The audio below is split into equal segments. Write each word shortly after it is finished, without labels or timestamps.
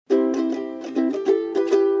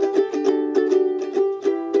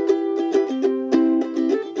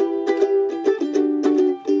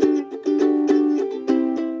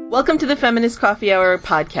Welcome to the Feminist Coffee Hour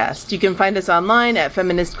podcast. You can find us online at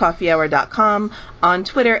feministcoffeehour.com, on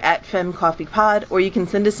Twitter at femcoffeepod, or you can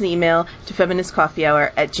send us an email to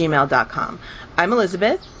feministcoffeehour@gmail.com. I'm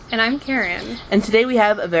Elizabeth. And I'm Karen. And today we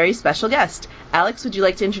have a very special guest. Alex, would you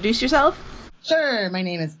like to introduce yourself? Sure. My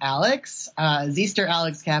name is Alex, Zeester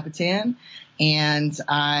Alex Capitan, and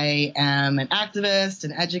I am an activist,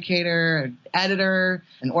 an educator, an editor,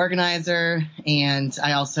 an organizer, and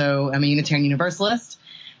I also am a Unitarian Universalist.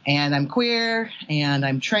 And I'm queer, and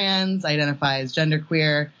I'm trans. I identify as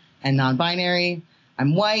genderqueer and non-binary.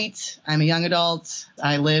 I'm white. I'm a young adult.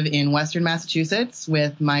 I live in Western Massachusetts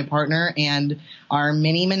with my partner and our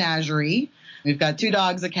mini menagerie. We've got 2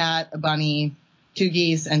 dogs, a cat, a bunny, 2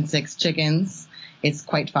 geese, and 6 chickens. It's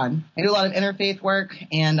quite fun. I do a lot of interfaith work,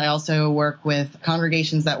 and I also work with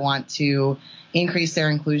congregations that want to increase their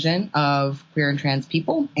inclusion of queer and trans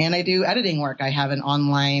people. And I do editing work. I have an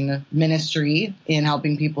online ministry in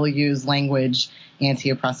helping people use language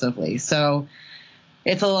anti-oppressively. So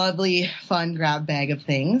it's a lovely, fun grab bag of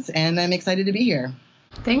things, and I'm excited to be here.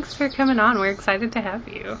 Thanks for coming on. We're excited to have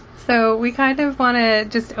you. So we kind of want to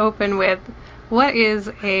just open with, what is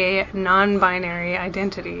a non-binary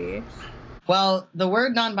identity? Well, the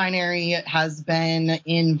word non-binary has been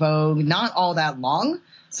in vogue not all that long.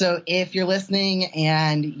 So if you're listening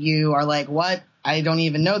and you are like, what? I don't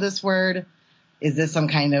even know this word. Is this some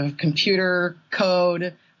kind of computer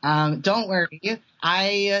code? Don't worry.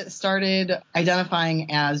 I started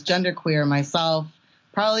identifying as genderqueer myself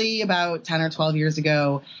probably about 10 or 12 years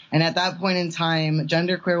ago. And at that point in time,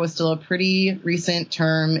 genderqueer was still a pretty recent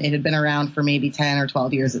term. It had been around for maybe 10 or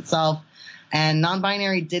 12 years itself. And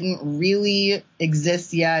non-binary didn't really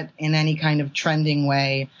exist yet in any kind of trending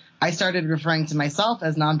way. I started referring to myself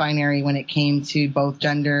as non-binary when it came to both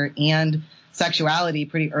gender and sexuality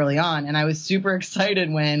pretty early on. And I was super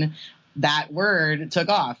excited when that word took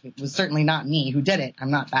off. It was certainly not me who did it.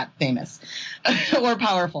 I'm not that famous or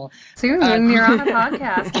powerful. Soon, you're on a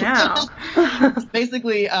podcast now.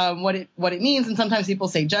 Basically, what it means, and sometimes people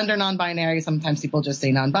say gender non-binary, sometimes people just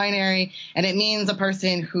say non-binary, and it means a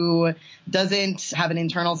person who doesn't have an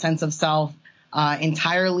internal sense of self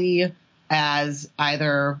entirely as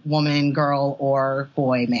either woman, girl, or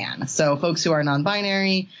boy, man. So folks who are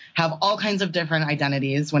non-binary have all kinds of different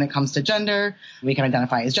identities when it comes to gender. We can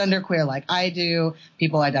identify as genderqueer like I do.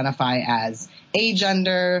 People identify as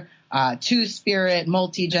agender, two-spirit,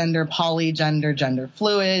 multigender, polygender, gender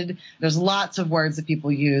fluid. There's lots of words that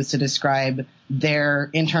people use to describe their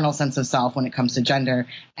internal sense of self when it comes to gender.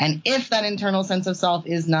 And if that internal sense of self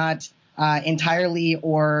is not entirely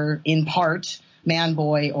or in part man,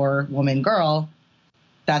 boy, or woman, girl,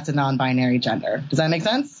 that's a non-binary gender. Does that make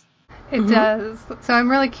sense? It does. So I'm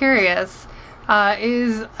really curious,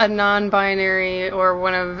 is a non-binary or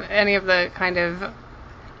one of any of the kind of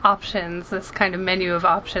options, this kind of menu of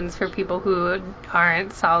options for people who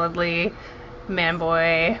aren't solidly man,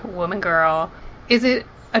 boy, woman, girl, is it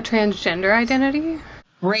a transgender identity?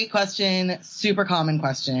 Great question. Super common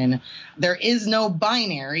question. There is no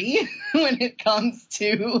binary when it comes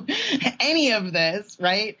to any of this,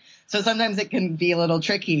 right? So sometimes it can be a little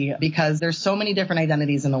tricky because there's so many different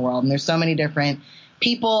identities in the world and there's so many different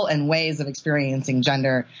people and ways of experiencing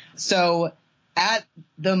gender. So at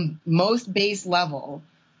the most base level,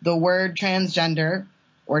 the word transgender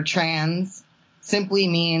or trans simply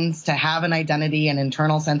means to have an identity, an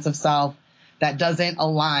internal sense of self that doesn't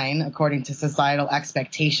align, according to societal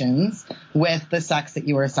expectations, with the sex that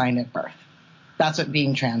you were assigned at birth. That's what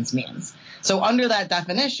being trans means. So under that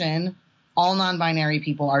definition, all non-binary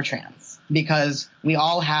people are trans because we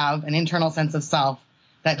all have an internal sense of self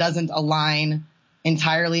that doesn't align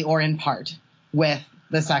entirely or in part with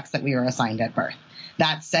the sex that we were assigned at birth.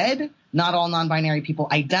 That said, not all non-binary people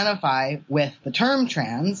identify with the term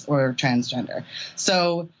trans or transgender.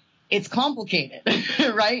 So it's complicated,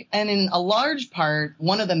 right? And in a large part,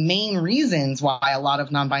 one of the main reasons why a lot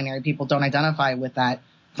of non-binary people don't identify with that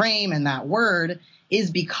frame and that word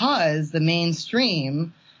is because the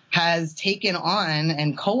mainstream has taken on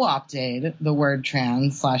and co-opted the word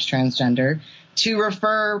trans/transgender to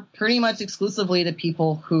refer pretty much exclusively to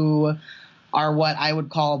people who are what I would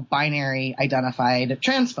call binary identified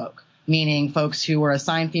trans folk, meaning folks who were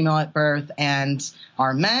assigned female at birth and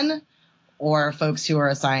are men, or folks who are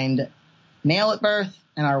assigned male at birth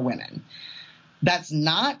and are women. That's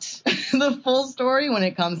not the full story when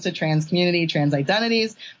it comes to trans community, trans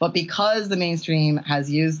identities, but because the mainstream has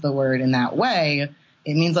used the word in that way,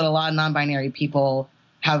 it means that a lot of non-binary people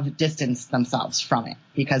have distanced themselves from it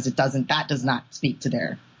because that does not speak to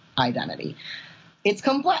their identity. it's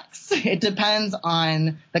complex. It depends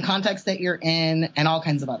on the context that you're in and all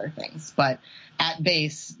kinds of other things. But at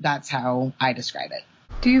base, that's how I describe it.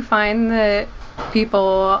 Do you find that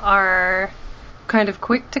people are kind of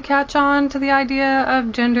quick to catch on to the idea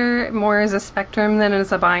of gender more as a spectrum than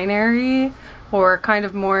as a binary, or kind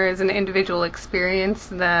of more as an individual experience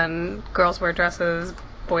than girls wear dresses,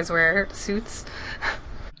 boys wear suits?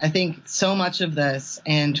 I think so much of this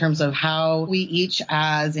in terms of how we each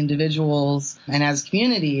as individuals and as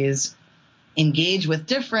communities engage with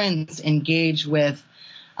difference, engage with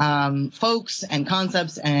folks and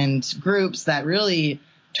concepts and groups that really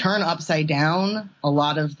turn upside down a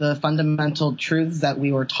lot of the fundamental truths that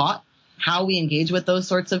we were taught. How we engage with those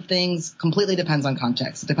sorts of things completely depends on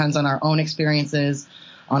context. It depends on our own experiences,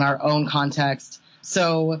 on our own context.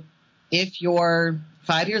 So if you're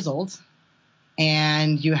 5 years old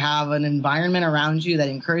and you have an environment around you that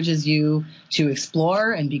encourages you to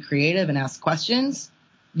explore and be creative and ask questions,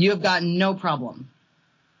 you have got no problem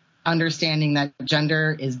understanding that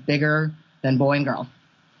gender is bigger than boy and girl.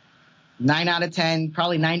 9 out of 10,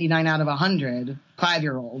 probably 99 out of 100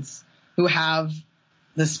 5-year-olds who have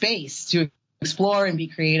the space to explore and be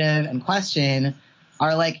creative and question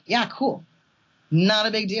are like, yeah, cool. Not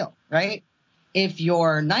a big deal, right? If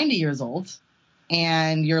you're 90 years old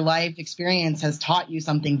and your life experience has taught you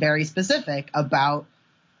something very specific about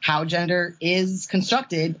how gender is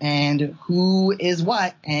constructed and who is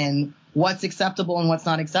what and what's acceptable and what's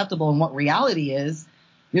not acceptable and what reality is,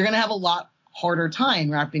 you're going to have a lot harder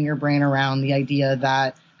time wrapping your brain around the idea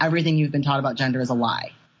that everything you've been taught about gender is a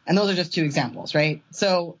lie. And those are just two examples, right?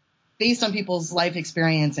 So based on people's life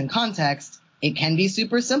experience and context, it can be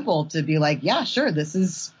super simple to be like, yeah, sure, this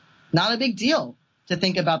is not a big deal to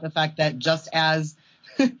think about the fact that just as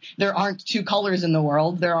there aren't two colors in the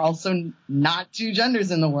world, there are also not two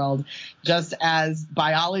genders in the world. Just as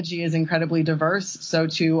biology is incredibly diverse, so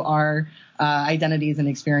too are identities and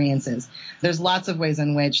experiences. There's lots of ways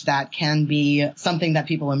in which that can be something that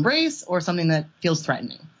people embrace or something that feels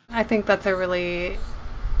threatening. I think that's a really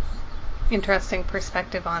interesting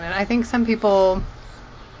perspective on it. I think some people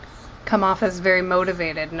come off as very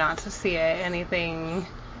motivated not to see anything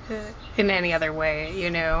in any other way, you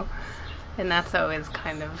know, and that's always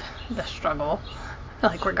kind of the struggle.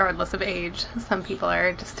 Like, regardless of age, some people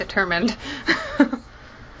are just determined.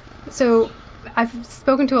 So I've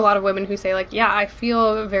spoken to a lot of women who say, like, yeah, I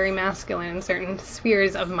feel very masculine in certain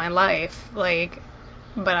spheres of my life, like,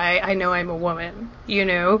 but I know I'm a woman, you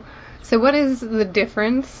know? So what is the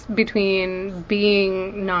difference between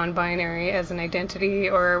being non-binary as an identity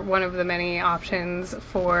or one of the many options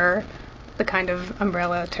for the kind of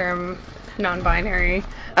umbrella term non-binary?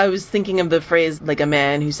 I was thinking of the phrase, like, a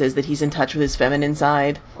man who says that he's in touch with his feminine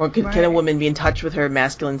side, or can a woman be in touch with her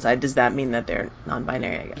masculine side? Does that mean that they're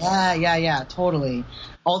non-binary, I guess? Yeah, totally.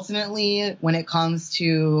 Ultimately, when it comes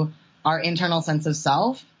to our internal sense of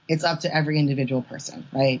self, it's up to every individual person,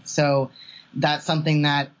 right? So that's something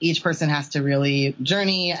that each person has to really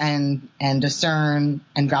journey and discern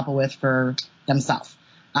and grapple with for themselves.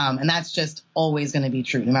 And that's just always going to be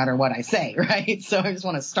true, no matter what I say, right? So I just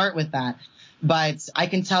want to start with that. But I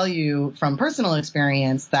can tell you from personal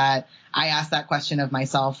experience that I asked that question of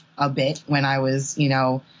myself a bit when I was, you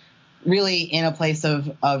know, really in a place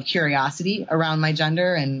of curiosity around my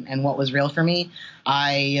gender and what was real for me.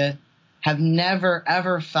 I have never,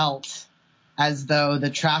 ever felt as though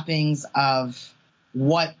the trappings of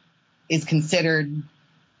what is considered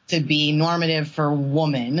to be normative for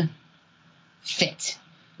woman fit.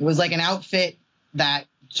 It was like an outfit that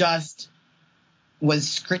just was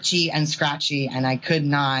scritchy and scratchy, and I could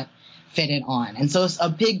not fit it on. And so a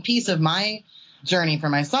big piece of my journey for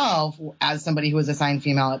myself as somebody who was assigned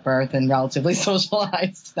female at birth and relatively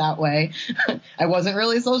socialized that way. I wasn't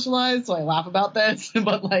really socialized, so I laugh about this,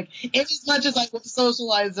 but like, as much as I was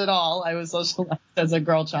socialized at all, I was socialized as a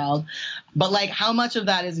girl child. But like, how much of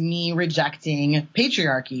that is me rejecting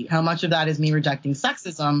patriarchy? How much of that is me rejecting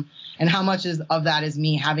sexism? And how much of that is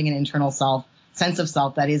me having an internal sense of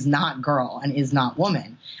self that is not girl and is not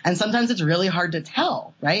woman? And sometimes it's really hard to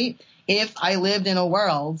tell, right? If I lived in a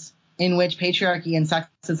world in which patriarchy and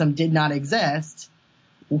sexism did not exist,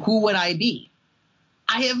 who would I be?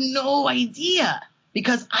 I have no idea,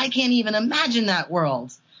 because I can't even imagine that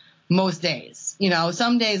world most days. You know,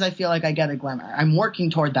 some days I feel like I get a glimmer. I'm working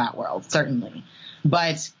toward that world, certainly.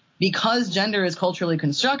 But because gender is culturally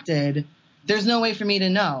constructed, there's no way for me to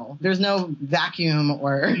know. There's no vacuum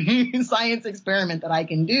or science experiment that I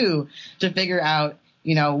can do to figure out,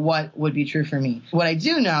 you know, what would be true for me. What I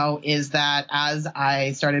do know is that as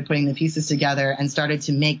I started putting the pieces together and started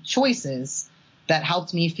to make choices that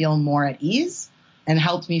helped me feel more at ease and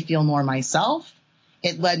helped me feel more myself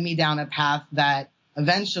it led me down a path that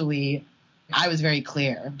eventually I was very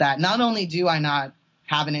clear that not only do I not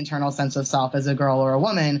have an internal sense of self as a girl or a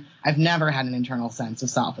woman, I've never had an internal sense of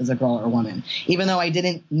self as a girl or a woman, even though I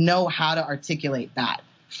didn't know how to articulate that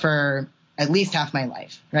for at least half my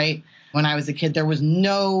life, right? When I was a kid, there was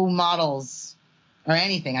no models or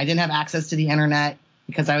anything. I didn't have access to the internet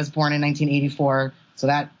because I was born in 1984, so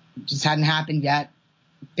that just hadn't happened yet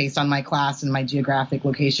based on my class and my geographic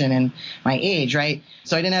location and my age, right?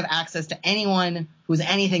 So I didn't have access to anyone who was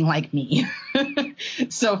anything like me.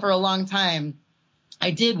 So for a long time,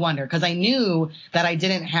 I did wonder, because I knew that I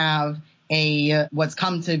didn't have what's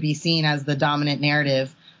come to be seen as the dominant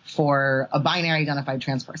narrative for a binary identified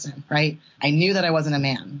trans person, right? I knew that I wasn't a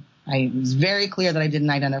man. I was very clear that I didn't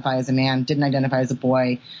identify as a man, didn't identify as a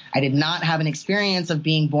boy. I did not have an experience of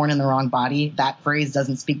being born in the wrong body. That phrase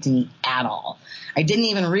doesn't speak to me at all. I didn't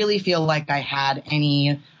even really feel like I had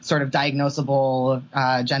any sort of diagnosable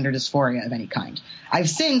gender dysphoria of any kind. I've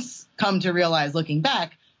since come to realize, looking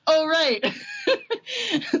back, oh, right.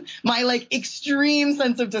 My extreme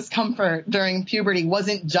sense of discomfort during puberty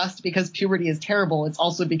wasn't just because puberty is terrible. It's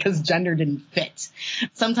also because gender didn't fit.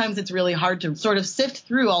 Sometimes it's really hard to sort of sift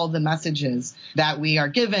through all of the messages that we are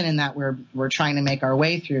given and that we're trying to make our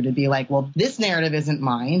way through to be like, well, this narrative isn't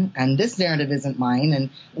mine and this narrative isn't mine. And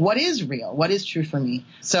what is real? What is true for me?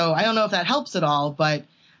 So I don't know if that helps at all, but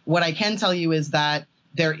what I can tell you is that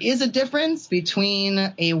there is a difference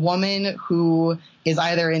between a woman who is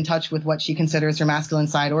either in touch with what she considers her masculine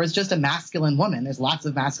side or is just a masculine woman. There's lots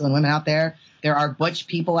of masculine women out there. There are butch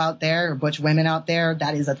people out there, or butch women out there.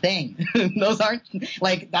 That is a thing. Those aren't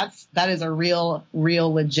that is a real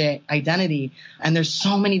legit identity. And there's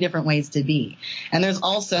so many different ways to be. And there's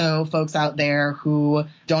also folks out there who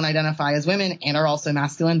don't identify as women and are also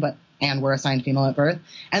masculine, and were assigned female at birth.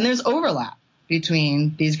 And there's overlap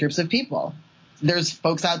between these groups of people. There's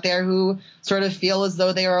folks out there who sort of feel as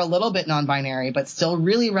though they are a little bit non-binary, but still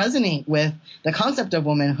really resonate with the concept of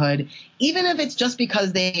womanhood, even if it's just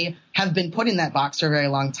because they have been put in that box for a very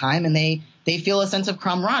long time and they feel a sense of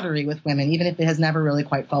camaraderie with women, even if it has never really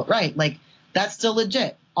quite felt right. That's still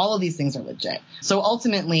legit. All of these things are legit. So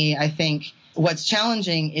ultimately, I think what's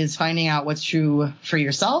challenging is finding out what's true for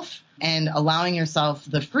yourself and allowing yourself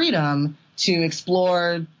the freedom to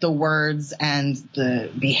explore the words and the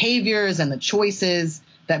behaviors and the choices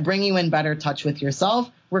that bring you in better touch with yourself,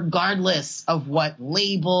 regardless of what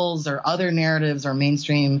labels or other narratives or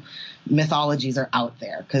mainstream mythologies are out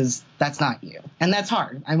there, because that's not you. And that's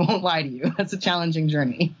hard. I won't lie to you. That's a challenging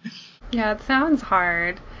journey. Yeah, it sounds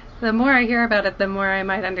hard. The more I hear about it, the more I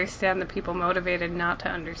might understand the people motivated not to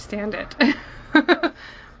understand it.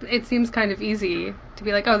 It seems kind of easy to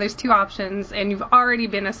be like, oh, there's two options and you've already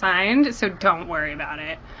been assigned, so don't worry about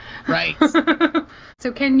it. Right.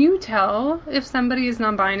 So can you tell if somebody is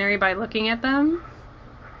non-binary by looking at them?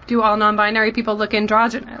 Do all non-binary people look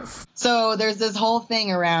androgynous? So there's this whole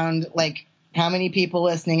thing around, how many people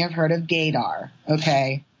listening have heard of gaydar?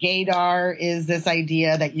 Okay. Gaydar is this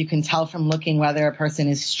idea that you can tell from looking whether a person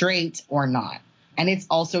is straight or not. And it's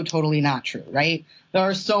also totally not true, right? There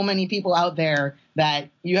are so many people out there that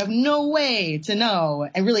you have no way to know,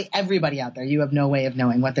 and really everybody out there, you have no way of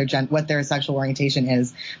knowing what their sexual orientation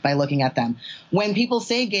is by looking at them. When people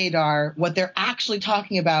say gaydar, what they're actually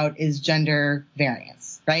talking about is gender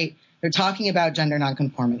variance, right? They're talking about gender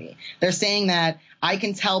nonconformity. They're saying that I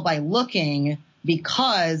can tell by looking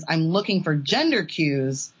because I'm looking for gender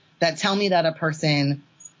cues that tell me that a person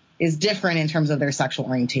is different in terms of their sexual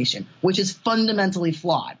orientation, which is fundamentally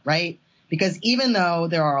flawed, right? Because even though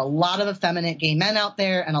there are a lot of effeminate gay men out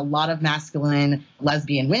there and a lot of masculine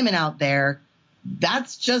lesbian women out there,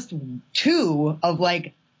 that's just 2 of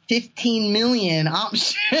 15 million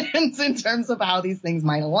options in terms of how these things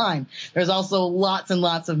might align. There's also lots and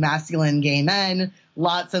lots of masculine gay men,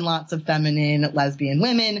 lots and lots of feminine lesbian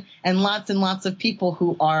women, and lots of people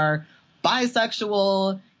who are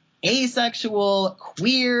bisexual, asexual,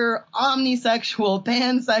 queer, omnisexual,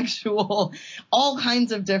 pansexual, all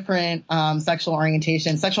kinds of different sexual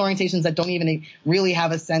orientations that don't even really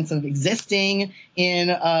have a sense of existing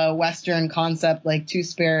in a Western concept like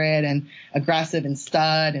two-spirit and aggressive and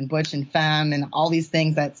stud and butch and femme and all these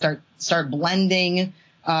things that start blending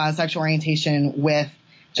sexual orientation with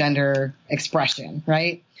gender expression,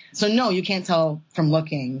 right? So no, you can't tell from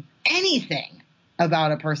looking anything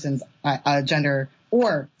about a person's gender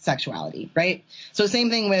or sexuality, right? So same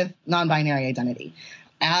thing with non-binary identity.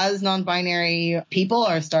 As non-binary people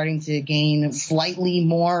are starting to gain slightly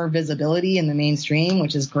more visibility in the mainstream,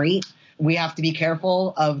 which is great, we have to be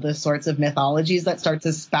careful of the sorts of mythologies that start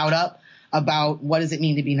to spout up about what does it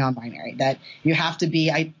mean to be non-binary, that you have to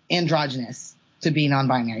be androgynous to be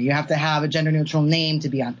non-binary. You have to have a gender-neutral name to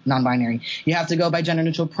be non-binary. You have to go by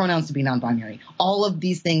gender-neutral pronouns to be non-binary. All of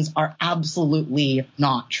these things are absolutely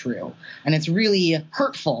not true. And it's really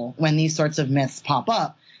hurtful when these sorts of myths pop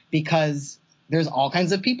up, because there's all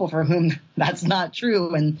kinds of people for whom that's not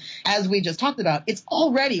true. And as we just talked about, it's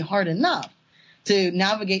already hard enough to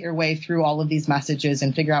navigate your way through all of these messages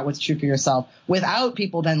and figure out what's true for yourself without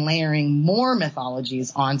people then layering more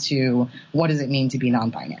mythologies onto what does it mean to be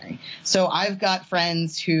non-binary. So I've got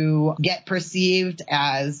friends who get perceived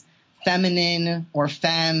as feminine or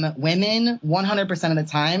femme women 100% of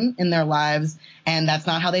the time in their lives, and that's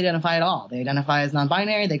not how they identify at all. They identify as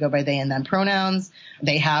non-binary. They go by they and them pronouns.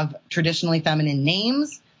 They have traditionally feminine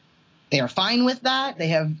names. They are fine with that. They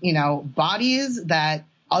have, bodies that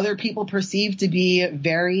other people perceive to be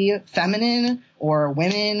very feminine or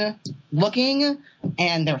women looking,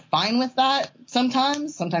 and they're fine with that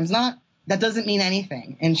sometimes not. That doesn't mean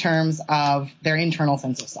anything in terms of their internal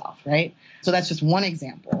sense of self, right? So that's just one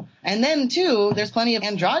example. And then, too, there's plenty of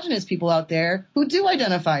androgynous people out there who do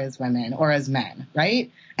identify as women or as men,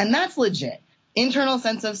 right? And that's legit. Internal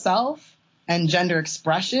sense of self and gender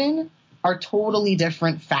expression are totally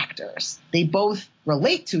different factors. They both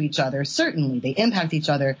relate to each other, certainly. They impact each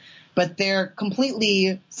other, but they're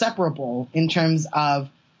completely separable in terms of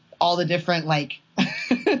all the different,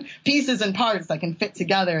 pieces and parts that can fit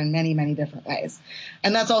together in many, many different ways.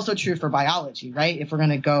 And that's also true for biology, right? If we're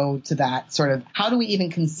going to go to that sort of, how do we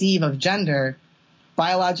even conceive of gender,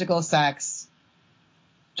 biological sex,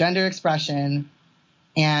 gender expression,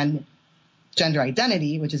 and gender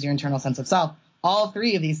identity, which is your internal sense of self, all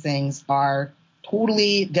three of these things are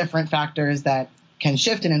totally different factors that can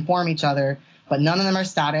shift and inform each other, but none of them are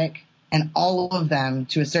static, and all of them,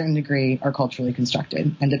 to a certain degree, are culturally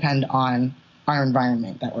constructed and depend on our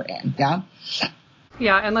environment that we're in. Yeah?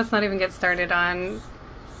 Yeah, and let's not even get started on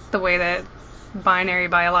the way that binary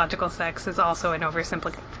biological sex is also an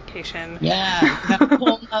oversimplification. Yeah, that's a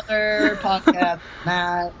whole other podcast,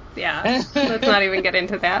 Matt. Yeah, let's not even get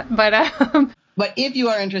into that. But if you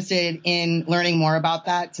are interested in learning more about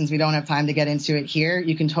that, since we don't have time to get into it here,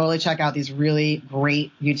 you can totally check out these really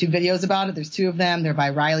great YouTube videos about it. There's two of them. They're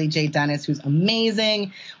by Riley J. Dennis, who's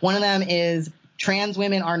amazing. One of them is Trans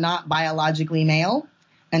Women Are Not Biologically Male.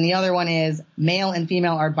 And the other one is Male and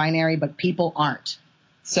Female Are Binary, But People Aren't.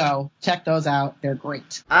 So check those out. They're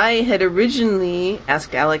great. I had originally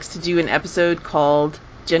asked Alex to do an episode called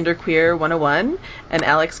Genderqueer 101, and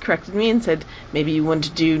Alex corrected me and said maybe you want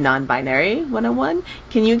to do non-binary 101.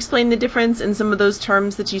 Can you explain the difference in some of those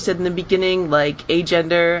terms that you said in the beginning, like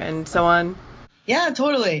agender and so on? Yeah,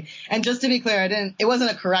 totally. And just to be clear, it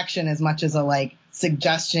wasn't a correction as much as a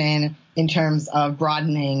suggestion in terms of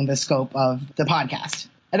broadening the scope of the podcast.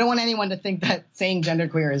 I don't want anyone to think that saying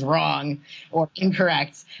genderqueer is wrong or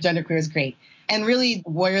incorrect. Genderqueer is great. And really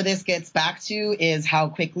where this gets back to is how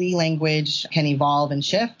quickly language can evolve and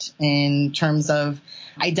shift in terms of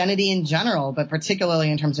identity in general, but particularly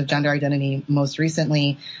in terms of gender identity most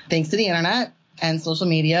recently. Thanks to the internet and social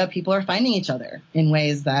media, people are finding each other in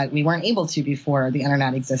ways that we weren't able to before the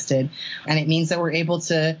internet existed. And it means that we're able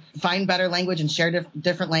to find better language and share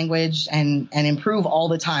different language and improve all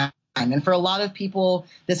the time. And for a lot of people,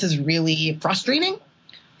 this is really frustrating.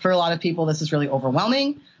 For a lot of people, this is really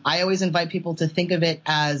overwhelming. I always invite people to think of it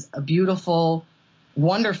as a beautiful,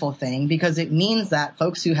 wonderful thing, because it means that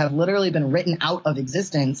folks who have literally been written out of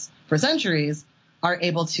existence for centuries are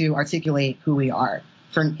able to articulate who we are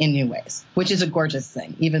in new ways, which is a gorgeous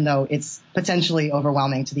thing, even though it's potentially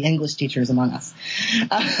overwhelming to the English teachers among us.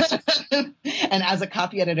 And as a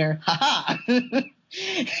copy editor,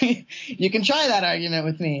 you can try that argument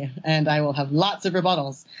with me, and I will have lots of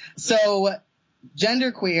rebuttals. So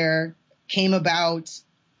genderqueer came about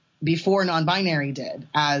before non-binary did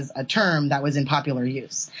as a term that was in popular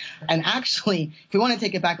use. And actually, if we want to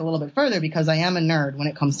take it back a little bit further, because I am a nerd when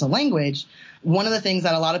it comes to language, one of the things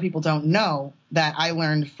that a lot of people don't know that I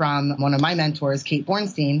learned from one of my mentors, Kate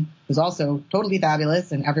Bornstein, who's also totally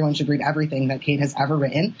fabulous, and everyone should read everything that Kate has ever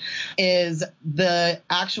written, is the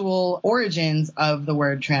actual origins of the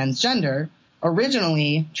word transgender.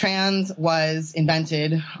 Originally, trans was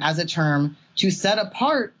invented as a term to set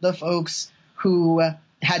apart the folks who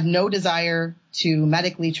had no desire to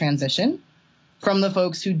medically transition from the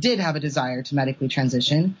folks who did have a desire to medically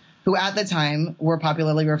transition, who at the time were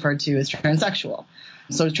popularly referred to as transsexual.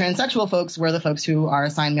 So transsexual folks were the folks who are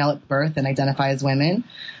assigned male at birth and identify as women,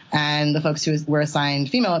 and the folks who were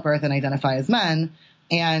assigned female at birth and identify as men,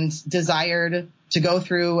 and desired to go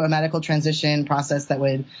through a medical transition process that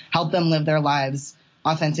would help them live their lives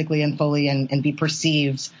authentically and fully and be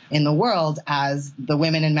perceived in the world as the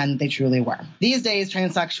women and men that they truly were. These days,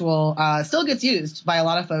 transsexual still gets used by a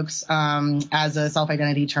lot of folks as a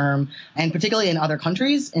self-identity term, and particularly in other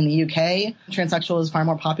countries. In the UK, transsexual is far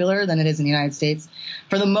more popular than it is in the United States.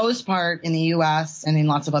 For the most part, in the US and in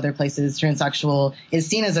lots of other places, transsexual is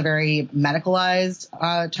seen as a very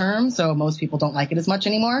medicalized term, so most people don't like it as much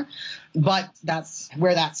anymore. But that's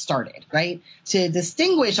where that started, right? To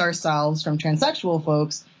distinguish ourselves from transsexual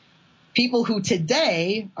folks, people who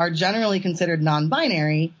today are generally considered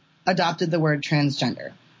non-binary adopted the word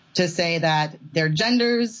transgender to say that their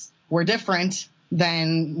genders were different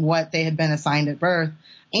than what they had been assigned at birth,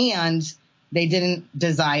 and they didn't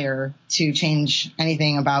desire to change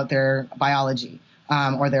anything about their biology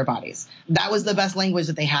or their bodies. That was the best language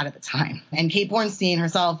that they had at the time. And Kate Bornstein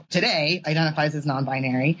herself today identifies as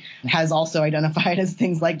non-binary, has also identified as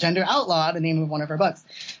things like gender outlaw, the name of one of her books.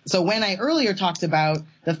 So when I earlier talked about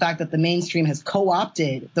the fact that the mainstream has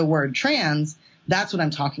co-opted the word trans, that's what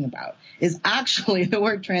I'm talking about, is actually the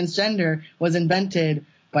word transgender was invented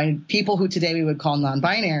by people who today we would call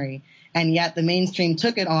non-binary. And yet the mainstream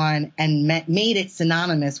took it on and made it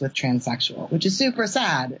synonymous with transsexual, which is super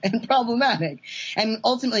sad and problematic. And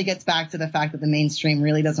ultimately gets back to the fact that the mainstream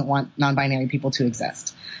really doesn't want non-binary people to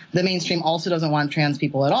exist. The mainstream also doesn't want trans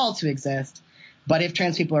people at all to exist. But if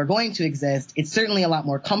trans people are going to exist, it's certainly a lot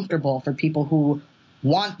more comfortable for people who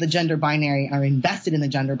want the gender binary, are invested in the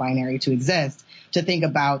gender binary to exist, to think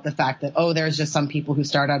about the fact that, oh, there's just some people who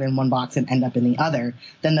start out in one box and end up in the other,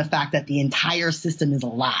 than the fact that the entire system is a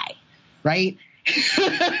lie. Right?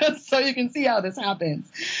 So you can see how this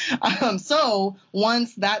happens. So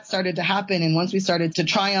once that started to happen, and once we started to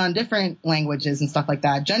try on different languages and stuff like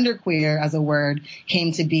that, genderqueer as a word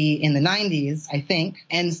came to be in the 90s, I think,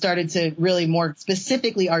 and started to really more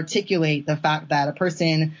specifically articulate the fact that a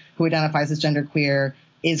person who identifies as genderqueer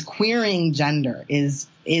is queering gender, is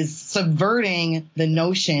subverting the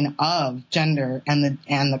notion of gender and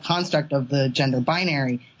the construct of the gender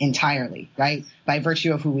binary entirely, right? By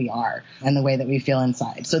virtue of who we are and the way that we feel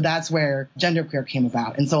inside. So that's where genderqueer came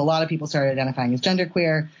about. And so a lot of people started identifying as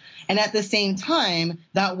genderqueer. And at the same time,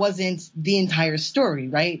 that wasn't the entire story,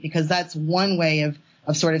 right? Because that's one way of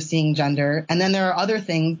sort of seeing gender. And then there are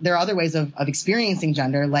other ways of experiencing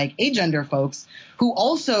gender, like agender folks, who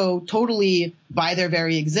also totally, by their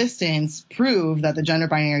very existence, prove that the gender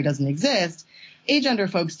binary doesn't exist. Agender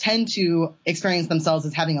folks tend to experience themselves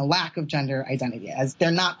as having a lack of gender identity, as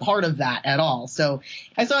they're not part of that at all. So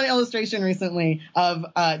I saw an illustration recently of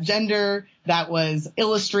gender that was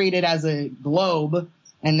illustrated as a globe,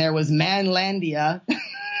 and there was Manlandia,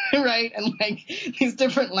 right? And like these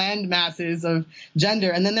different land masses of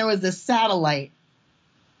gender. And then there was this satellite,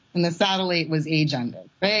 and the satellite was agender,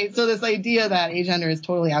 right? So this idea that agender is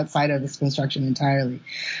totally outside of this construction entirely.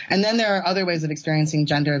 And then there are other ways of experiencing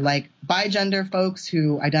gender, like bigender folks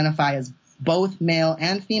who identify as both male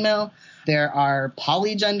and female. There are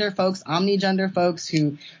polygender folks, omnigender folks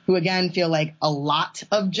who again feel like a lot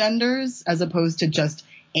of genders as opposed to just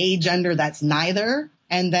a gender that's neither.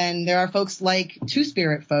 And then there are folks like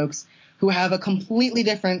two-spirit folks who have a completely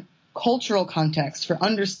different cultural context for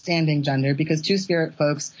understanding gender, because two-spirit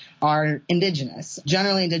folks are indigenous,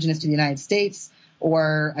 generally indigenous to the United States,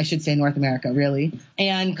 or I should say North America, really,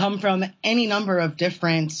 and come from any number of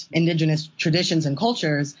different indigenous traditions and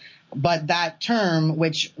cultures. But that term,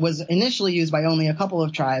 which was initially used by only a couple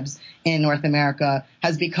of tribes in North America,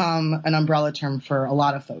 has become an umbrella term for a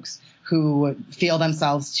lot of folks who feel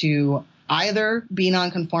themselves to either be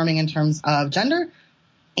nonconforming in terms of gender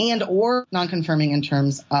and or nonconforming in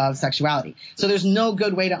terms of sexuality. So there's no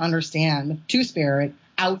good way to understand two-spirit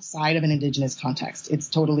outside of an indigenous context. It's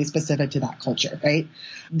totally specific to that culture, right?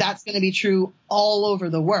 That's going to be true all over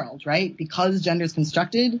the world, right? Because gender is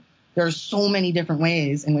constructed, there are so many different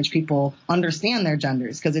ways in which people understand their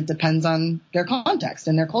genders, because it depends on their context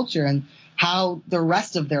and their culture and how the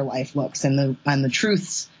rest of their life looks, and the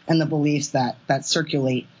truths and the beliefs that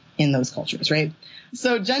circulate in those cultures, right?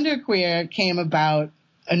 So genderqueer came about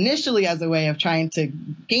initially as a way of trying to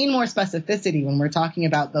gain more specificity when we're talking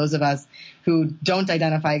about those of us who don't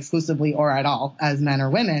identify exclusively or at all as men or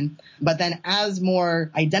women. But then as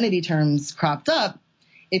more identity terms cropped up,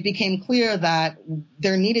 it became clear that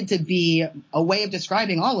there needed to be a way of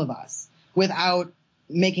describing all of us without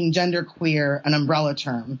making genderqueer an umbrella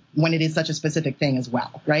term when it is such a specific thing as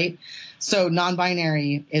well, right? So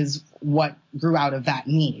non-binary is what grew out of that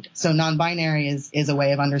need. So non-binary is a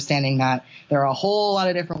way of understanding that there are a whole lot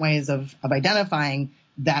of different ways of identifying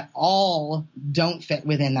that all don't fit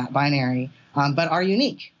within that binary, but are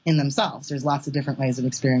unique in themselves. There's lots of different ways of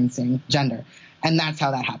experiencing gender. And that's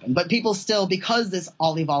how that happened. But people still, because this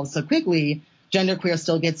all evolves so quickly, genderqueer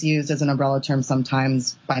still gets used as an umbrella term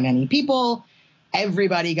sometimes by many people.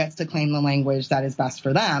 Everybody gets to claim the language that is best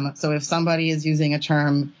for them. So if somebody is using a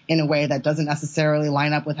term in a way that doesn't necessarily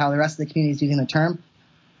line up with how the rest of the community is using the term,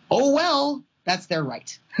 oh well, that's their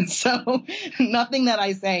right. So nothing that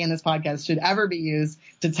I say in this podcast should ever be used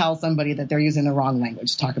to tell somebody that they're using the wrong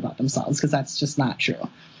language to talk about themselves, because that's just not true.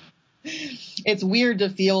 It's weird to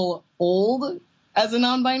feel old as a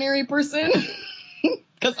non-binary person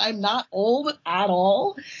because I'm not old at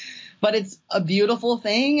all. But it's a beautiful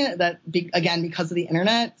thing that, again, because of the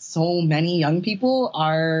internet, so many young people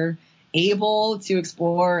are able to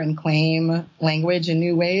explore and claim language in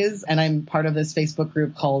new ways. And I'm part of this Facebook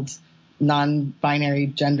group called Non-Binary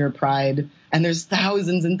Gender Pride. And there's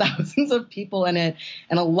thousands and thousands of people in it.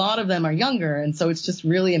 And a lot of them are younger. And so it's just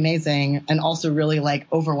really amazing and also really like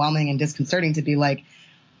overwhelming and disconcerting to be like,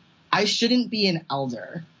 I shouldn't be an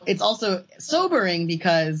elder. It's also sobering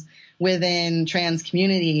because within trans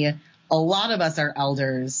community, a lot of us are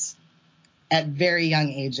elders at very young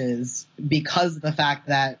ages because of the fact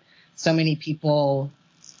that so many people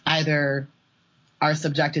either are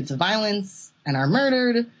subjected to violence and are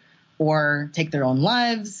murdered, or take their own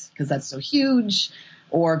lives because that's so huge,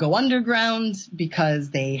 or go underground because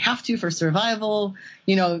they have to for survival.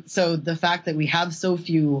 You know, so the fact that we have so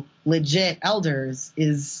few legit elders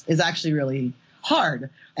is actually really hard.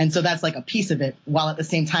 And so that's like a piece of it, while at the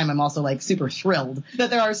same time I'm also like super thrilled that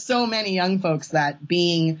there are so many young folks that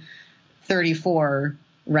being 34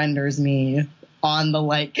 renders me on the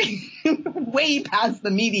like way past the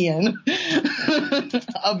median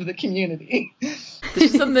of the community.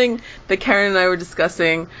 This is something that Karen and I were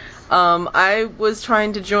discussing. I was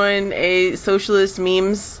trying to join a socialist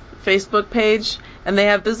memes Facebook page, and they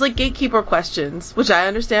have those like gatekeeper questions, which I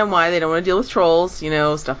understand why they don't want to deal with trolls, you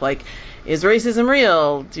know, stuff like, is racism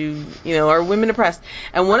real? Are women oppressed?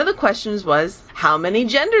 And one of the questions was, how many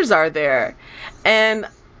genders are there? And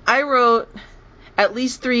I wrote at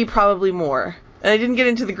least 3, probably more. And I didn't get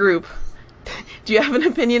into the group. Do you have an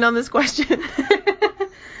opinion on this question?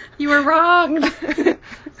 You were wrong.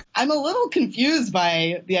 I'm a little confused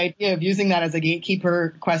by the idea of using that as a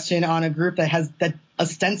gatekeeper question on a group that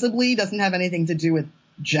ostensibly doesn't have anything to do with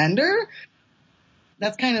gender.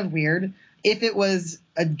 That's kind of weird. If it was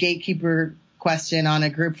a gatekeeper question on a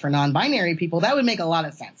group for non-binary people, that would make a lot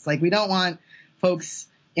of sense. Like, we don't want folks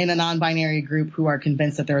in a non-binary group who are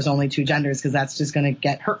convinced that there's only 2 genders, because that's just going to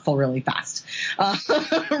get hurtful really fast.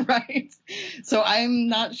 Right? So I'm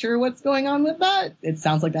not sure what's going on with that. It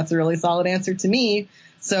sounds like that's a really solid answer to me.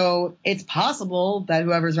 So it's possible that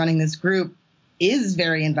whoever's running this group is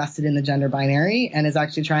very invested in the gender binary and is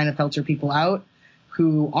actually trying to filter people out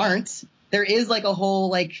who aren't. There is like a whole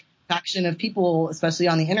like faction of people, especially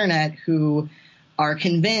on the internet, who are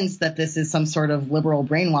convinced that this is some sort of liberal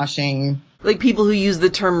brainwashing. Like people who use the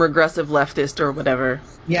term regressive leftist or whatever.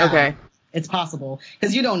 Yeah. Okay. It's possible,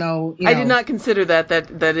 because you don't know. I did not consider that.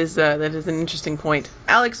 That is an interesting point.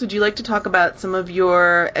 Alex, would you like to talk about some of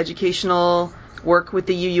your educational work with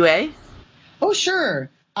the UUA? Oh, sure.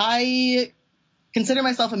 I consider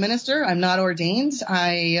myself a minister. I'm not ordained.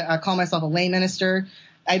 I call myself a lay minister.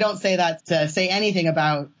 I don't say that to say anything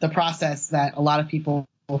about the process that a lot of people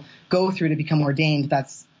go through to become ordained.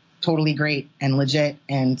 That's totally great and legit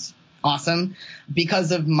and awesome.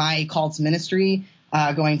 Because of my call to ministry,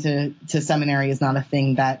 going to seminary is not a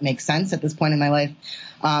thing that makes sense at this point in my life.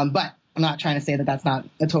 But I'm not trying to say that that's not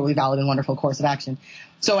a totally valid and wonderful course of action.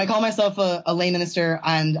 So I call myself a lay minister,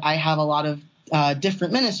 and I have a lot of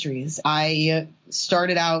different ministries. I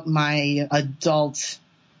started out my adult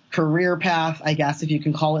career path, I guess, if you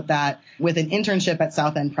can call it that, with an internship at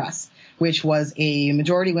South End Press, which was a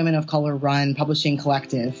majority women of color run publishing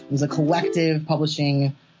collective. It was a collective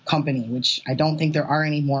publishing company, which I don't think there are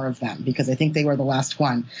any more of them, because I think they were the last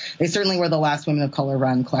one. They certainly were the last women of color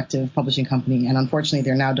run collective publishing company, and unfortunately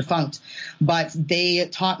they're now defunct. But they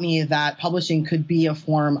taught me that publishing could be a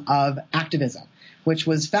form of activism, which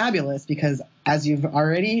was fabulous because, as you've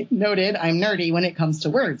already noted, I'm nerdy when it comes to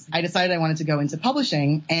words. I decided I wanted to go into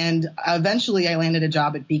publishing, and eventually I landed a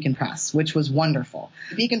job at Beacon Press, which was wonderful.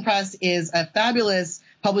 Beacon Press is a fabulous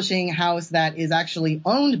publishing house that is actually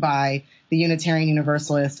owned by the Unitarian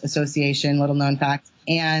Universalist Association, little known fact,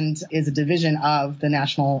 and is a division of the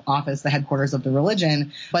national office, the headquarters of the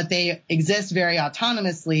religion. But they exist very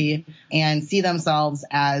autonomously and see themselves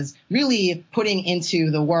as really putting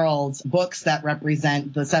into the world books that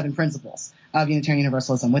represent the 7 principles of Unitarian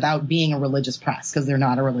Universalism without being a religious press, because they're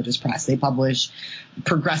not a religious press. They publish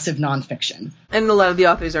progressive nonfiction. And a lot of the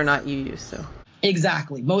authors are not UU, so.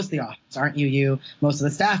 Exactly. Most of the authors aren't UU. Most of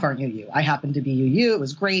the staff aren't UU. I happen to be UU. It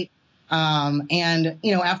was great. And,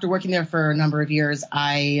 after working there for a number of years,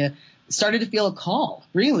 I started to feel a call,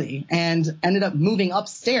 really, and ended up moving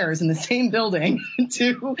upstairs in the same building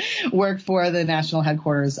to work for the national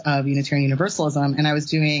headquarters of Unitarian Universalism. And I was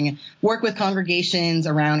doing work with congregations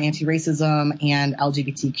around anti-racism and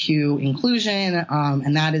LGBTQ inclusion.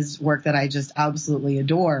 And that is work that I just absolutely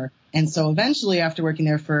adore. And so eventually, after working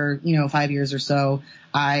there for, 5 years or so,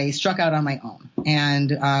 I struck out on my own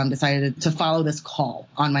and decided to follow this call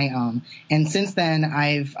on my own. And since then,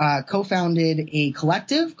 I've co-founded a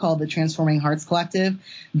collective called the Transforming Hearts Collective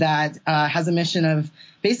that has a mission of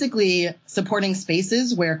basically supporting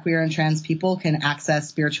spaces where queer and trans people can access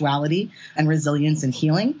spirituality and resilience and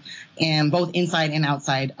healing, and both inside and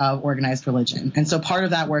outside of organized religion. And so part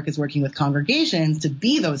of that work is working with congregations to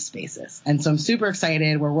be those spaces. And so I'm super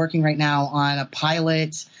excited. We're working right now on a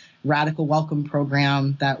pilot radical welcome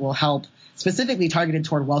program that will help, specifically targeted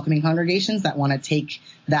toward welcoming congregations that want to take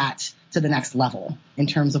that to the next level in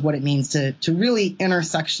terms of what it means to really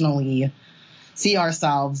intersectionally see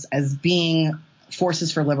ourselves as being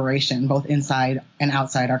forces for liberation, both inside and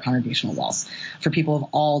outside our congregational walls, for people of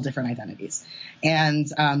all different identities. And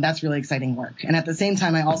that's really exciting work. And at the same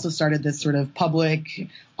time, I also started this sort of public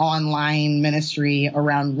online ministry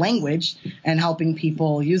around language and helping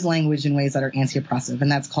people use language in ways that are anti-oppressive.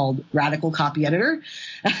 And that's called Radical Copy Editor.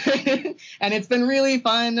 And it's been really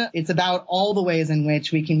fun. It's about all the ways in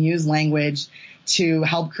which we can use language to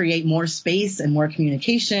help create more space and more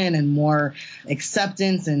communication and more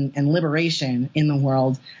acceptance and liberation in the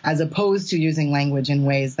world, as opposed to using language in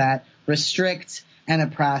ways that restrict and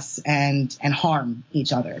oppress and harm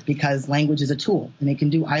each other, because language is a tool and it can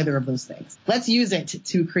do either of those things. Let's use it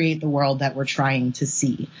to create the world that we're trying to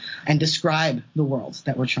see and describe the world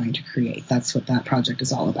that we're trying to create. That's what that project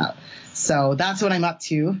is all about. So that's what I'm up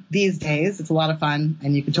to these days. It's a lot of fun,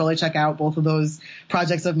 and you can totally check out both of those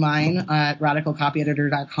projects of mine at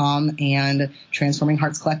radicalcopyeditor.com and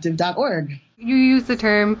transformingheartscollective.org. You use the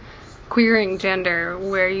term queering gender,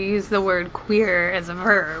 where you use the word queer as a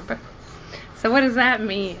verb. So what does that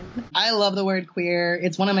mean? I love the word queer.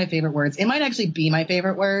 It's one of my favorite words. It might actually be my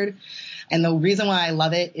favorite word. And the reason why I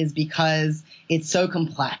love it is because it's so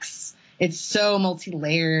complex. It's so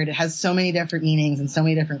multi-layered. It has so many different meanings and so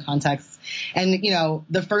many different contexts. And,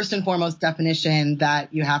 the first and foremost definition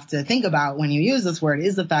that you have to think about when you use this word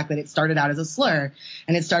is the fact that it started out as a slur,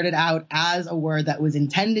 and it started out as a word that was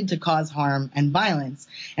intended to cause harm and violence.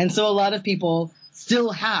 And so a lot of people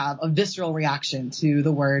still have a visceral reaction to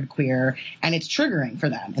the word queer, and it's triggering for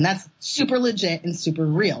them. And that's super legit and super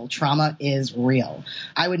real. Trauma is real.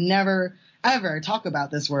 I would never, ever talk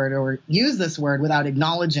about this word or use this word without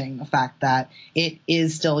acknowledging the fact that it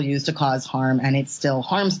is still used to cause harm, and it still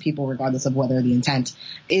harms people regardless of whether the intent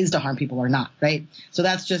is to harm people or not, right? So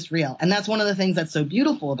that's just real. And that's one of the things that's so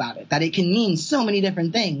beautiful about it, that it can mean so many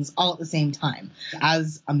different things all at the same time.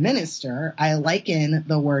 As a minister, I liken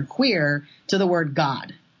the word queer to the word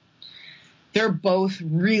God. They're both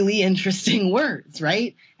really interesting words,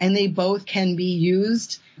 right? And they both can be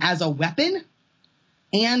used as a weapon,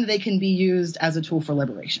 and they can be used as a tool for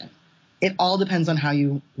liberation. It all depends on how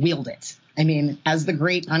you wield it. I mean, as the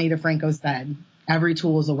great Anita Franco said, every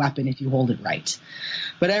tool is a weapon if you hold it right.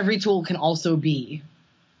 But every tool can also be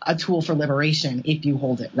a tool for liberation if you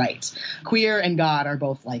hold it right. Queer and God are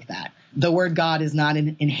both like that. The word God is not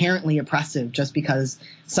inherently oppressive just because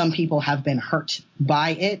some people have been hurt by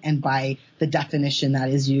it and by the definition that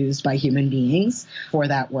is used by human beings for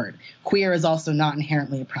that word. Queer is also not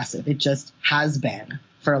inherently oppressive. It just has been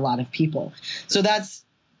for a lot of people. So that's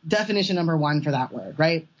definition number one for that word,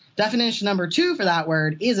 right? Definition number two for that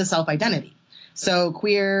word is a self-identity. So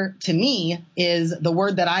queer, to me, is the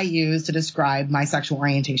word that I use to describe my sexual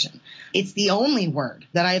orientation. It's the only word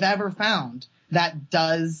that I've ever found that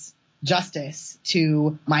does justice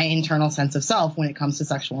to my internal sense of self when it comes to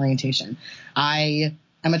sexual orientation. I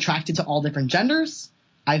am attracted to all different genders.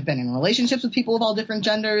 I've been in relationships with people of all different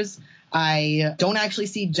genders. I don't actually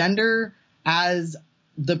see gender as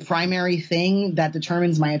the primary thing that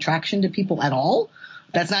determines my attraction to people at all.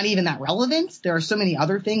 That's not even that relevant. There are so many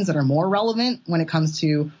other things that are more relevant when it comes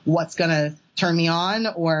to what's going to turn me on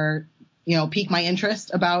or, pique my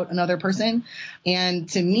interest about another person. And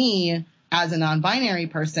to me, as a non-binary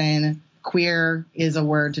person, queer is a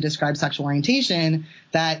word to describe sexual orientation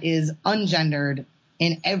that is ungendered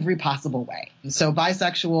in every possible way. So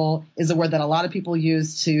bisexual is a word that a lot of people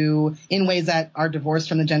use in ways that are divorced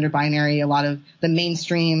from the gender binary. A lot of the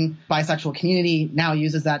mainstream bisexual community now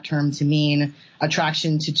uses that term to mean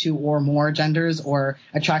attraction to two or more genders, or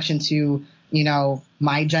attraction to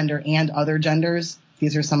my gender and other genders.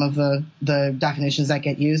 These are some of the definitions that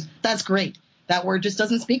get used. That's great. That word just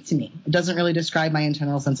doesn't speak to me. It doesn't really describe my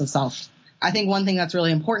internal sense of self. I think one thing that's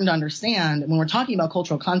really important to understand when we're talking about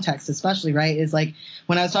cultural context, especially, right, is like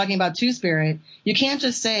when I was talking about two-spirit, you can't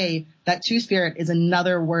just say that two-spirit is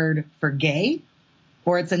another word for gay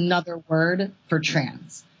or it's another word for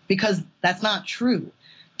trans, because that's not true.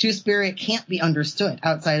 Two-spirit can't be understood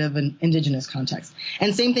outside of an indigenous context.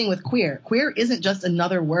 And same thing with queer. Queer isn't just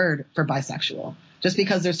another word for bisexual, just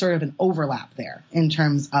because there's sort of an overlap there in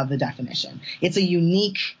terms of the definition. It's a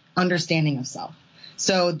unique understanding of self.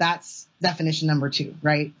 So that's definition number 2,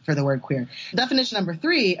 right, for the word queer. Definition number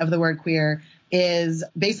 3 of the word queer is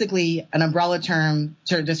basically an umbrella term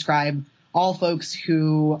to describe all folks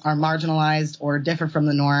who are marginalized or differ from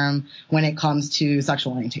the norm when it comes to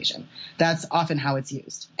sexual orientation. That's often how it's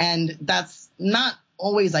used. And that's not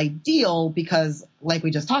always ideal because, like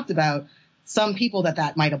we just talked about, some people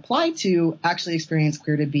that might apply to actually experience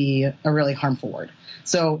queer to be a really harmful word.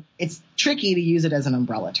 So it's tricky to use it as an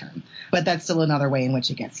umbrella term, but that's still another way in which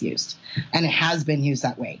it gets used. And it has been used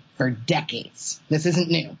that way for decades. This isn't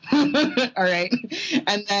new. All right.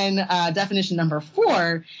 And then definition number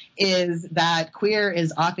 4 is that queer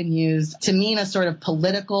is often used to mean a sort of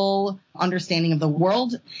political understanding of the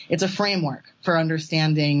world. It's a framework for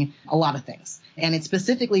understanding a lot of things. And it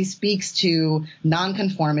specifically speaks to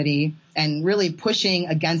nonconformity and really pushing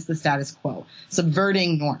against the status quo,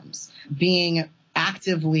 subverting norms, being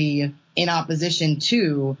actively in opposition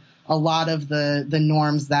to a lot of the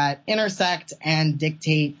norms that intersect and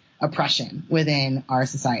dictate oppression within our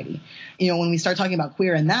society. When we start talking about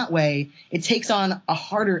queer in that way, it takes on a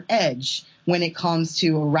harder edge when it comes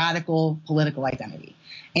to a radical political identity.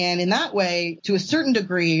 And in that way, to a certain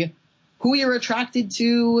degree, who you're attracted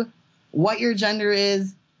to, what your gender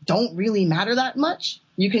is, don't really matter that much.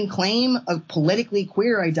 You can claim a politically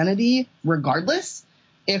queer identity regardless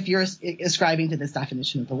if you're ascribing to this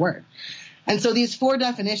definition of the word. And so these 4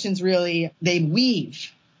 definitions really, they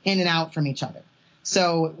weave in and out from each other.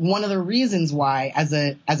 So one of the reasons why, as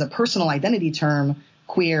a personal identity term,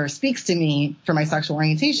 queer speaks to me for my sexual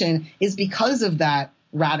orientation is because of that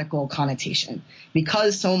radical connotation,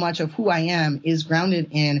 because so much of who I am is grounded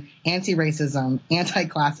in anti-racism,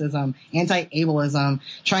 anti-classism, anti-ableism,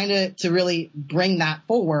 trying to really bring that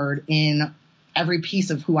forward in every piece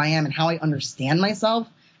of who I am and how I understand myself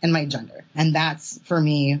and my gender. And that's, for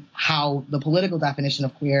me, how the political definition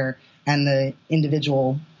of queer and the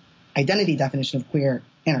individual identity definition of queer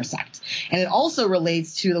intersect. And it also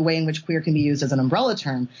relates to the way in which queer can be used as an umbrella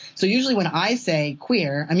term. So usually when I say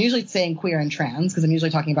queer, I'm usually saying queer and trans, because I'm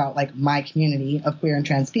usually talking about like my community of queer and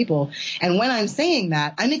trans people. And when I'm saying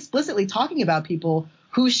that, I'm explicitly talking about people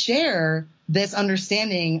who share this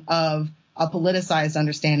understanding of a politicized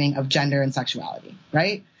understanding of gender and sexuality,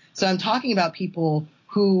 right? So I'm talking about people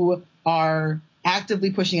who are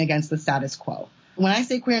actively pushing against the status quo. When I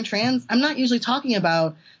say queer and trans, I'm not usually talking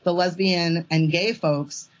about the lesbian and gay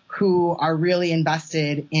folks who are really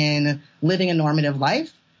invested in living a normative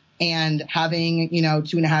life and having,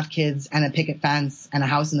 2.5 kids and a picket fence and a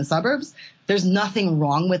house in the suburbs. There's nothing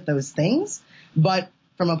wrong with those things. But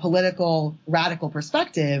from a political, radical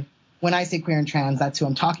perspective, when I say queer and trans, that's who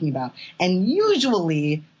I'm talking about. And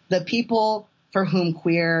usually the people for whom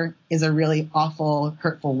queer is a really awful,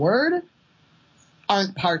 hurtful word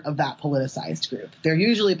aren't part of that politicized group. They're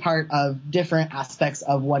usually part of different aspects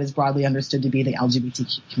of what is broadly understood to be the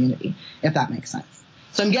LGBTQ community, if that makes sense.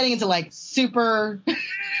 So I'm getting into like super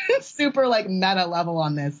like meta level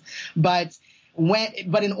on this. But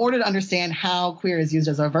in order to understand how queer is used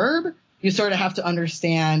as a verb, you sort of have to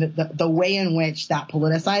understand the way in which that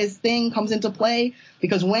politicized thing comes into play.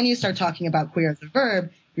 Because when you start talking about queer as a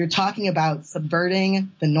verb, you're talking about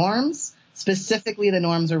subverting the norms, specifically the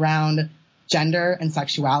norms around gender and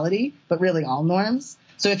sexuality, but really all norms.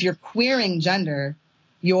 So if you're queering gender,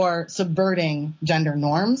 you're subverting gender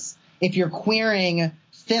norms. If you're queering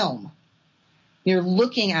film, you're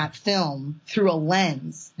looking at film through a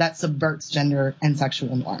lens that subverts gender and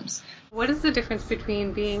sexual norms. What is the difference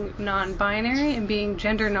between being non-binary and being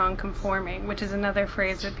gender non-conforming, which is another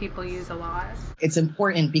phrase that people use a lot? It's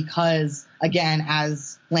important because, again,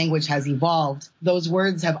 as language has evolved, those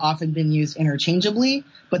words have often been used interchangeably,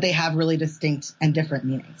 but they have really distinct and different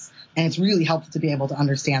meanings. And it's really helpful to be able to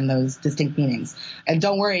understand those distinct meanings. And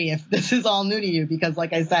don't worry if this is all new to you, because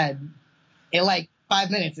like I said, it 5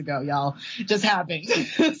 minutes ago, y'all, just happened.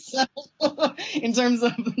 So in terms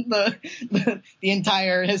of the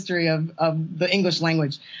entire history of the English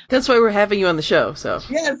language. That's why we're having you on the show. So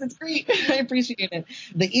yes, it's great. I appreciate it.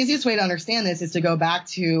 The easiest way to understand this is to go back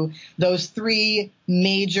to those 3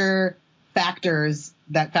 major factors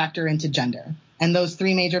that factor into gender. And those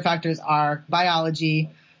 3 major factors are biology,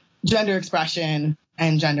 gender expression,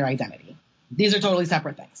 and gender identity. These are totally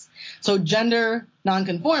separate things. So gender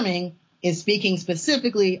nonconforming is speaking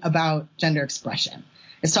specifically about gender expression.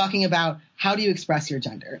 It's talking about how do you express your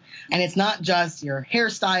gender. And it's not just your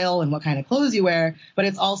hairstyle and what kind of clothes you wear, but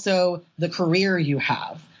it's also the career you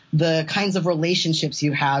have, the kinds of relationships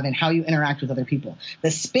you have and how you interact with other people,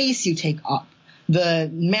 the space you take up, the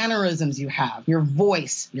mannerisms you have, your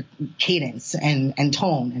voice, your cadence and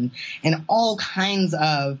tone and all kinds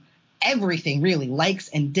of everything really, likes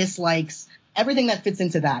and dislikes, everything that fits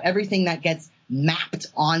into that, everything that gets mapped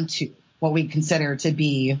onto what we consider to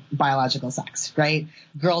be biological sex, right?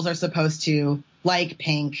 Girls are supposed to like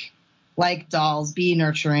pink, like dolls, be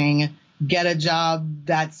nurturing, get a job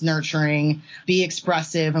that's nurturing, be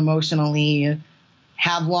expressive emotionally,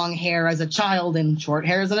 have long hair as a child and short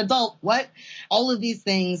hair as an adult. What? All of these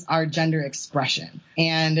things are gender expression.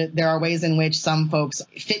 And there are ways in which some folks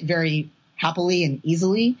fit very happily and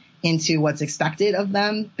easily into what's expected of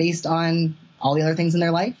them based on all the other things in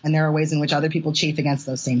their life. And there are ways in which other people chafe against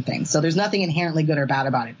those same things. So there's nothing inherently good or bad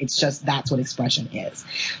about it. It's just that's what expression is.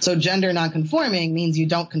 So gender nonconforming means you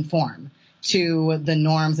don't conform to the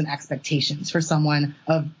norms and expectations for someone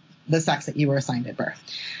of the sex that you were assigned at birth.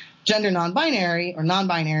 Gender non-binary or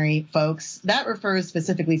non-binary folks, that refers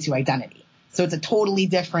specifically to identity. So it's a totally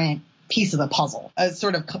different piece of the puzzle. A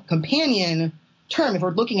sort of companion term, if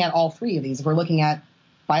we're looking at all 3 of these, if we're looking at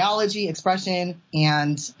biology, expression,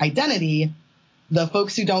 and identity, the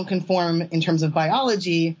folks who don't conform in terms of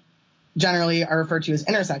biology generally are referred to as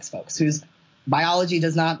intersex folks, whose biology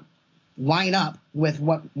does not line up with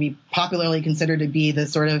what we popularly consider to be the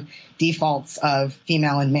sort of defaults of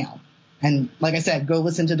female and male. And like I said, go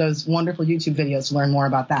listen to those wonderful YouTube videos to learn more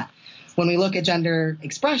about that. When we look at gender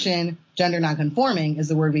expression, gender nonconforming is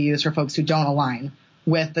the word we use for folks who don't align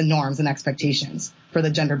with the norms and expectations for the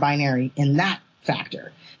gender binary in that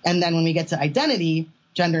factor. And then when we get to identity,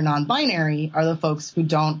 gender non-binary are the folks who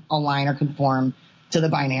don't align or conform to the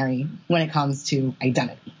binary when it comes to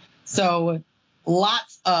identity. So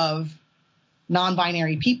lots of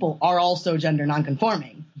non-binary people are also gender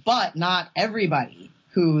non-conforming, but not everybody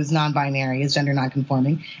who's non-binary is gender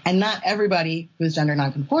non-conforming, and not everybody who's gender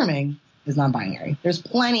non-conforming is non-binary. There's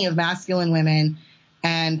plenty of masculine women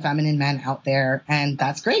and feminine men out there, and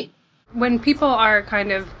that's great. When people are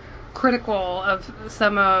kind of critical of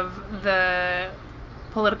some of the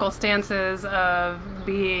political stances of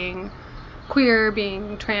being queer,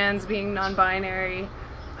 being trans, being non-binary,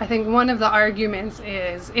 I think one of the arguments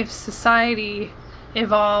is if society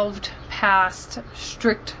evolved past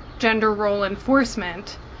strict gender role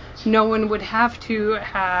enforcement, no one would have to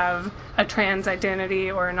have a trans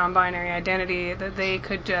identity or a non-binary identity, that they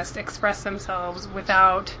could just express themselves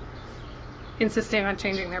without insisting on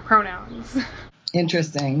changing their pronouns.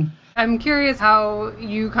 Interesting. I'm curious how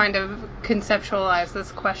you kind of conceptualize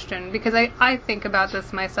this question, because I think about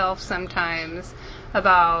this myself sometimes,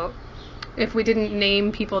 about if we didn't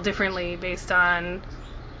name people differently based on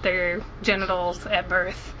their genitals at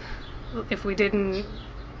birth, if we didn't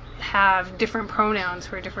have different pronouns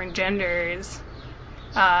for different genders,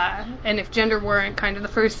 and if gender weren't kind of the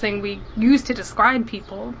first thing we use to describe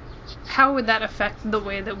people, how would that affect the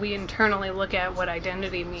way that we internally look at what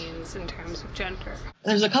identity means in terms of gender?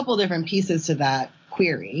 There's a couple different pieces to that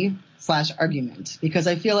query / argument, because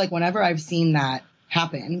I feel like whenever I've seen that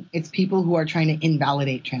happen, it's people who are trying to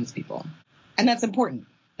invalidate trans people. And that's important.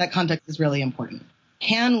 That context is really important.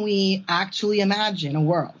 Can we actually imagine a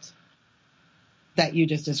world that you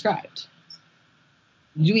just described?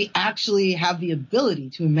 Do we actually have the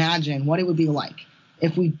ability to imagine what it would be like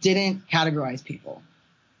if we didn't categorize people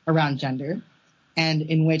around gender, and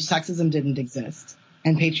in which sexism didn't exist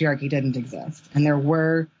and patriarchy didn't exist, and there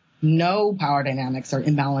were no power dynamics or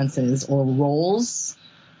imbalances or roles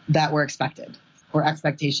that were expected, or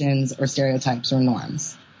expectations or stereotypes or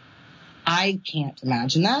norms? I can't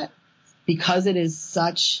imagine that, because it is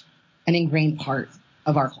such an ingrained part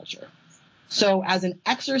of our culture. So as an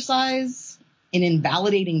exercise in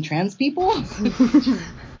invalidating trans people,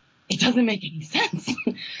 it doesn't make any sense.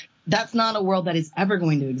 That's not a world that is ever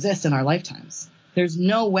going to exist in our lifetimes. There's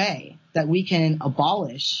no way that we can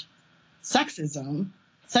abolish sexism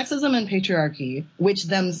and patriarchy, which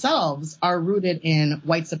themselves are rooted in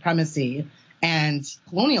white supremacy and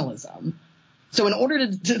colonialism. So in order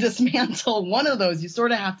to dismantle one of those, you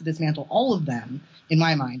sort of have to dismantle all of them, in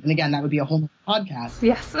my mind. And again, that would be a whole podcast.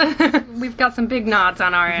 Yes. We've got some big nods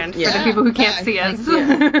on our end for the people who can't see us.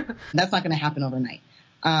 That's not going to happen overnight.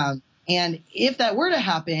 And if that were to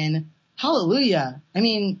happen, hallelujah. I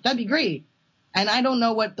mean, that'd be great. And I don't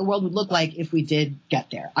know what the world would look like if we did get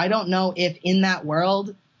there. I don't know if in that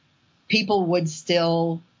world people would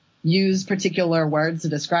still use particular words to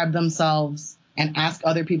describe themselves and ask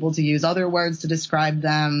other people to use other words to describe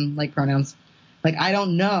them, like pronouns. Like, I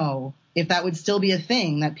don't know if that would still be a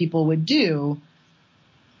thing that people would do,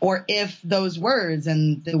 or if those words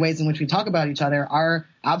and the ways in which we talk about each other are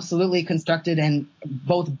absolutely constructed and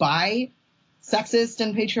both by sexist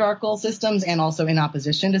and patriarchal systems and also in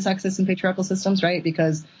opposition to sexist and patriarchal systems, right?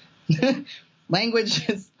 Because language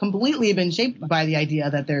has completely been shaped by the idea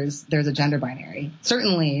that there's a gender binary.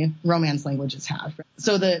 Certainly Romance languages have.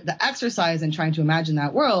 So the exercise in trying to imagine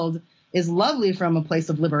that world is lovely from a place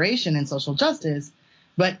of liberation and social justice.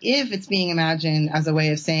 But if it's being imagined as a way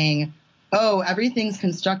of saying, oh, everything's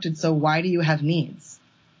constructed, so why do you have needs?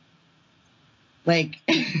 Like,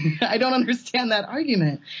 I don't understand that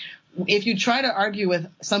argument. If you try to argue with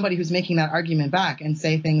somebody who's making that argument back and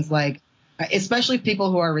say things like, especially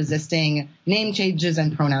people who are resisting name changes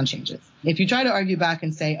and pronoun changes, if you try to argue back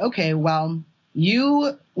and say, okay, well,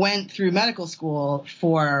 you went through medical school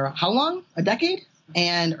for how long? A decade?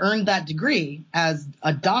 And earned that degree as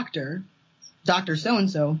a doctor, Dr.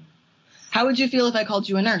 So-and-so, how would you feel if I called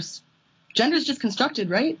you a nurse? Gender's just constructed,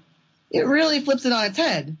 right? It really flips it on its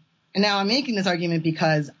head. And now I'm making this argument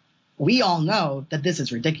because we all know that this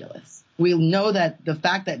is ridiculous. We know that the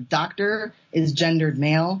fact that doctor is gendered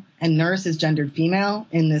male and nurse is gendered female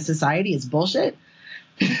in this society is bullshit.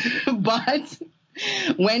 But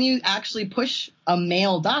when you actually push a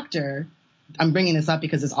male doctor, I'm bringing this up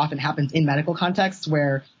because this often happens in medical contexts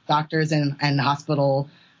where doctors and hospital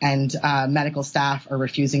and medical staff are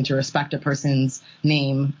refusing to respect a person's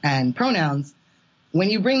name and pronouns. When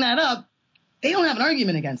you bring that up, they don't have an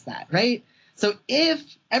argument against that, right? So if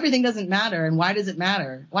everything doesn't matter, and why does it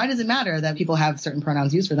matter? Why does it matter that people have certain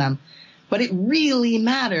pronouns used for them? But it really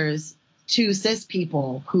matters to cis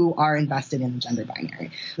people who are invested in the gender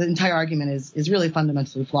binary. The entire argument is really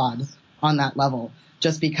fundamentally flawed on that level,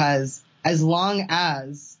 just because as long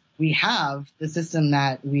as we have the system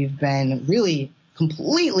that we've been really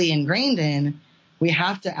completely ingrained in, we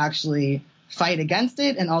have to actually fight against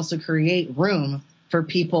it and also create room for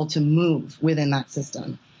people to move within that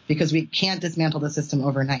system, because we can't dismantle the system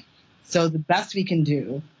overnight. So the best we can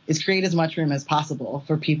do is create as much room as possible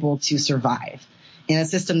for people to survive in a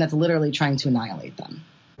system that's literally trying to annihilate them.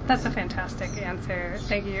 That's a fantastic answer.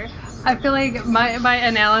 Thank you. I feel like my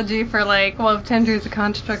analogy for like, well, if gender is a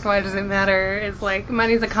construct, why does it matter? Is like,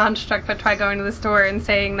 money's a construct, but try going to the store and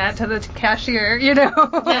saying that to the cashier, you know?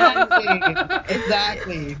 Yeah,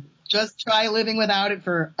 exactly. Just try living without it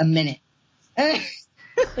for a minute.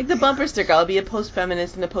 Like the bumper sticker, I'll be a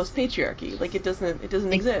post-feminist and a post-patriarchy. Like it doesn't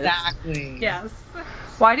exist. Exactly. Yes.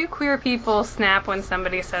 Why do queer people snap when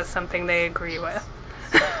somebody says something they agree with?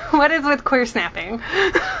 What is with queer snapping?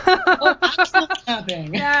 Oh, actual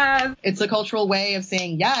snapping. Yes. It's a cultural way of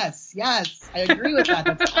saying, yes, I agree with that.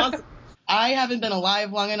 That's awesome. I haven't been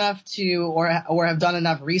alive long enough to, or have done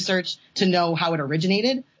enough research to know how it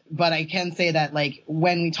originated. But I can say that, like,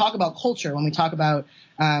 when we talk about culture, when we talk about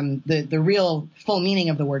the real full meaning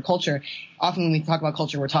of the word culture, often when we talk about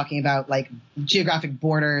culture, we're talking about like geographic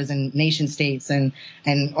borders and nation states or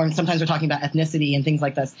sometimes we're talking about ethnicity and things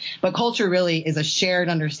like this. But culture really is a shared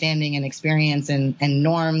understanding and experience and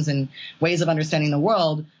norms and ways of understanding the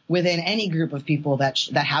world within any group of people that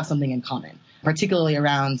have something in common, particularly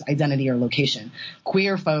around identity or location.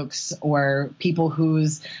 Queer folks or people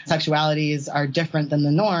whose sexualities are different than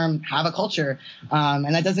the norm have a culture.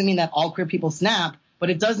 And that doesn't mean that all queer people snap, but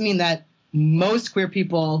it does mean that most queer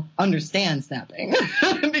people understand snapping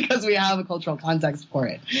because we have a cultural context for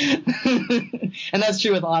it. And that's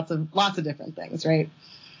true with lots of different things, right?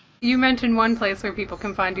 You mentioned one place where people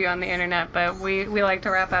can find you on the internet, but we like to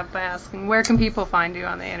wrap up by asking, where can people find you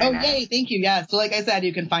on the internet? Oh, yay, thank you. Yeah. So like I said,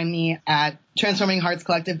 you can find me at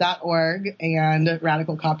transformingheartscollective.org and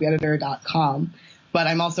radicalcopyeditor.com. But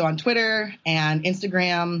I'm also on Twitter and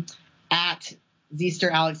Instagram at Zeester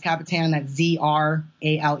Alex Capitan. That's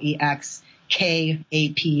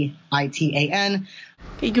ZRALEXKAPITAN.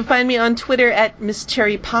 You can find me on Twitter at Miss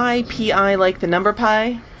Cherry Pie, P-I like the number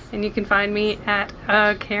pi. And you can find me at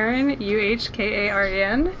Karen,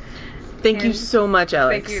 UHKAREN. Thank you so much,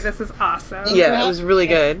 Alex. Thank you. This is awesome. Yeah, it was really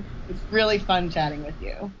good. It's really fun chatting with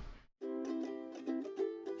you.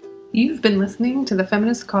 You've been listening to the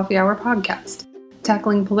Feminist Coffee Hour podcast,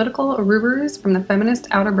 tackling political arubers from the feminist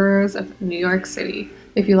outer boroughs of New York City.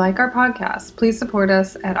 If you like our podcast, please support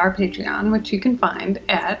us at our Patreon, which you can find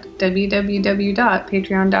at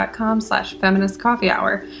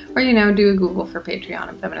www.patreon.com/feministcoffeehour, or, do a Google for Patreon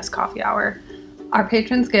and Feminist Coffee Hour. Our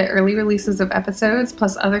patrons get early releases of episodes,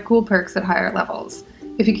 plus other cool perks at higher levels.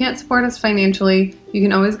 If you can't support us financially, you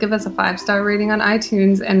can always give us a 5-star rating on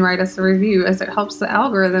iTunes and write us a review, as it helps the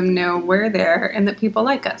algorithm know we're there and that people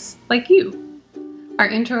like us, like you. Our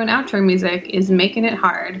intro and outro music is Making It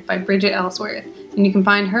Hard by Bridget Ellsworth, and you can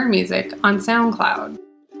find her music on SoundCloud.